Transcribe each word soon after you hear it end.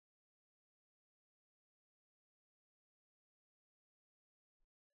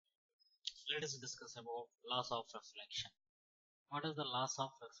let us discuss about laws of refraction. What is the laws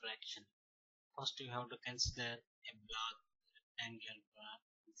of refraction? First, you have to consider a block, rectangular block.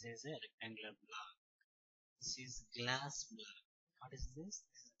 This is a rectangular block. This is glass block. What is this?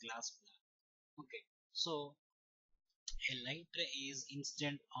 This is glass block. Okay, so a light ray is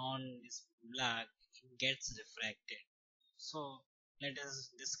incident on this block, it gets refracted. So let us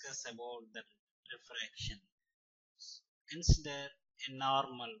discuss about the refraction. Consider a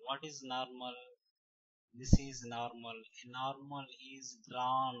normal. What is normal? This is normal. A normal is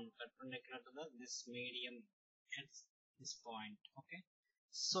drawn perpendicular to this medium at this point. Okay,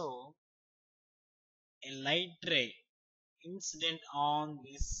 so a light ray incident on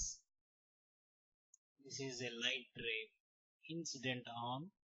this is a light ray incident on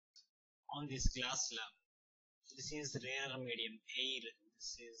this glass slab. This is rarer medium air.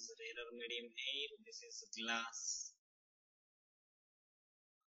 This is rarer medium air. This is glass.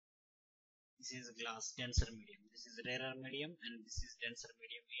 This is glass, denser medium. This is rarer medium and this is denser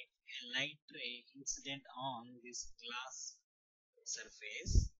medium. A light ray incident on this glass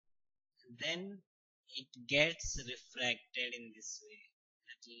surface, then it gets refracted in this way.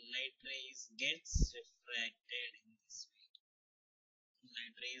 That light rays gets refracted in this way.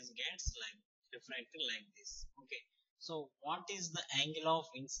 Light rays gets refracted like this. Okay. So what is the angle of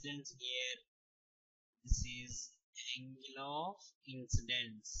incidence here? This is angle of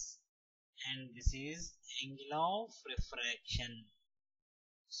incidence. And this is angle of refraction.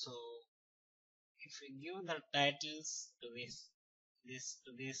 So if we give the titles to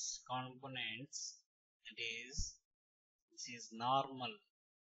these components, this is normal.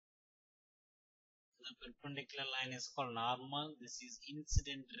 The perpendicular line is called normal. This is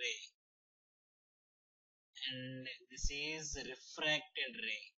incident ray, and this is refracted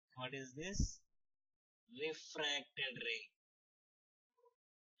ray. What is this? Refracted ray.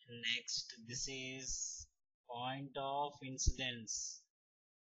 Next, this is point of incidence.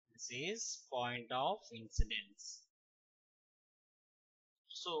 This is point of incidence.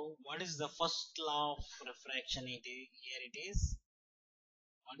 So what is the first law of refraction? Here it is.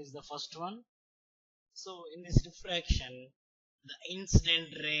 What is the first one? So in this refraction, the incident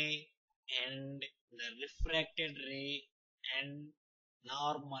ray and the refracted ray and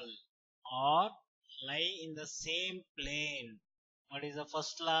normal or lie in the same plane. What is the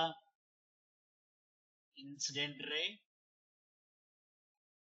first law? Incident ray,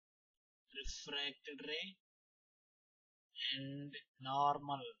 refracted ray and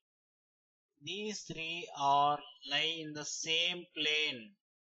normal. These three are lie in the same plane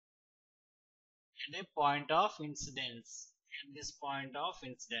at a point of incidence. At this point of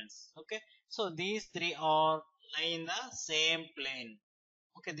incidence. Okay. So these three are lie in the same plane.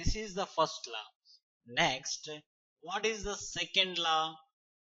 Okay. This is the first law. Next, what is the second law?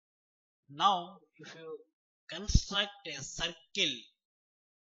 Now, if you construct a circle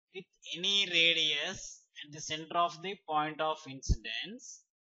with any radius at the center of the point of incidence,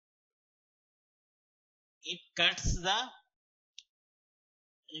 it cuts the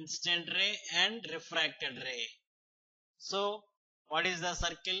incident ray and refracted ray. So, what is the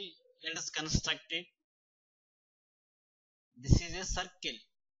circle? Let us construct it. This is a circle.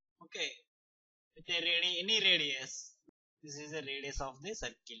 Okay, with any radius. This is the radius of the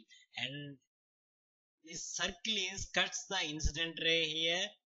circle, and this circle cuts the incident ray here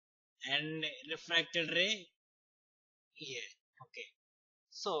and refracted ray here. Okay.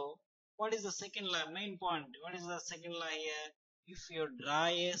 So what is the second law? Main point. What is the second law here? If you draw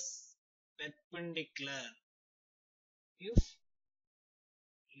a perpendicular, if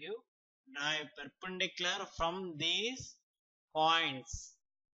you draw a perpendicular from these points,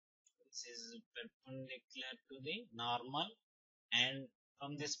 this is perpendicular to the normal, and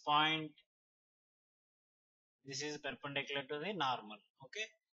from this point, this is perpendicular to the normal. Okay.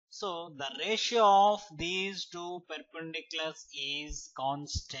 So the ratio of these two perpendiculars is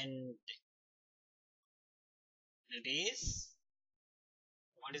constant. That is,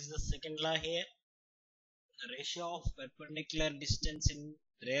 what is the second law here? The ratio of perpendicular distance in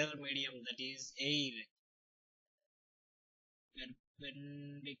rare medium, that is air.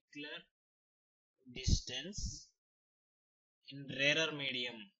 Perpendicular distance in rarer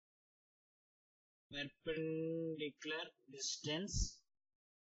medium. Perpendicular distance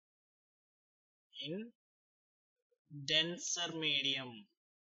in denser medium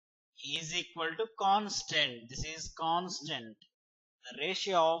is equal to constant. This is constant. The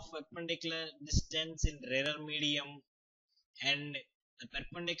ratio of perpendicular distance in rarer medium and the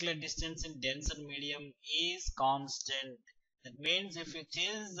perpendicular distance in denser medium is constant. That means if you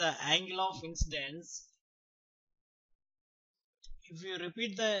change the angle of incidence, if you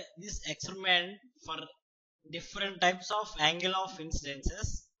repeat this experiment for different types of angle of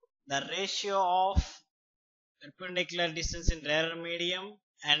incidences, the ratio of perpendicular distance in rarer medium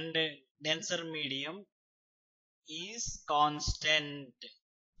and denser medium is constant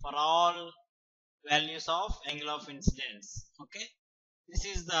for all values of angle of incidence. Okay, this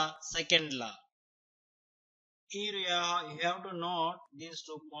is the second law. Here you have to note these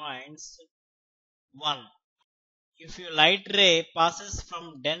 2 points. One, if your light ray passes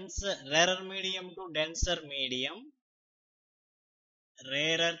from rarer medium to denser medium,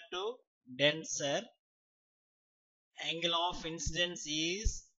 rarer to denser, angle of incidence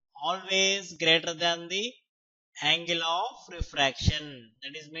is always greater than the angle of refraction.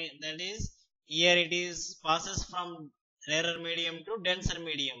 That is here it is passes from rarer medium to denser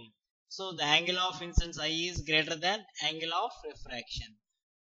medium. So the angle of incidence I is greater than angle of refraction.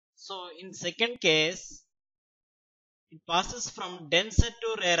 So in second case, it passes from denser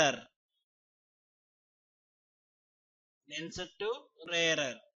to rarer. Denser to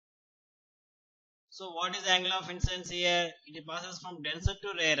rarer. So what is the angle of incidence here? It passes from denser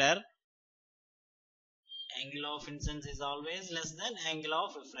to rarer. Angle of incidence is always less than angle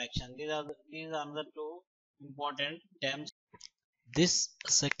of refraction. These are the two important terms. This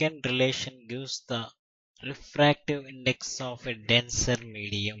second relation gives the refractive index of a denser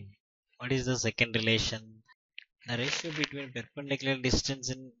medium. What is the second relation? The ratio between perpendicular distance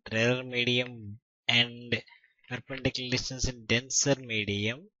in rarer medium and perpendicular distance in denser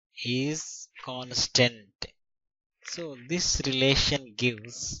medium is constant. So this relation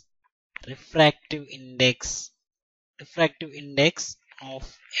gives refractive index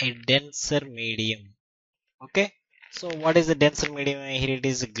of a denser medium. Okay, so what is the denser medium? Here it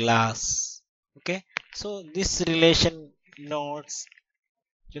is glass. Okay, so this relation notes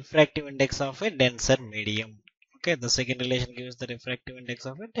refractive index of a denser medium. Okay, the second relation gives the refractive index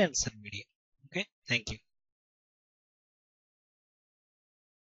of a denser medium. Okay, thank you.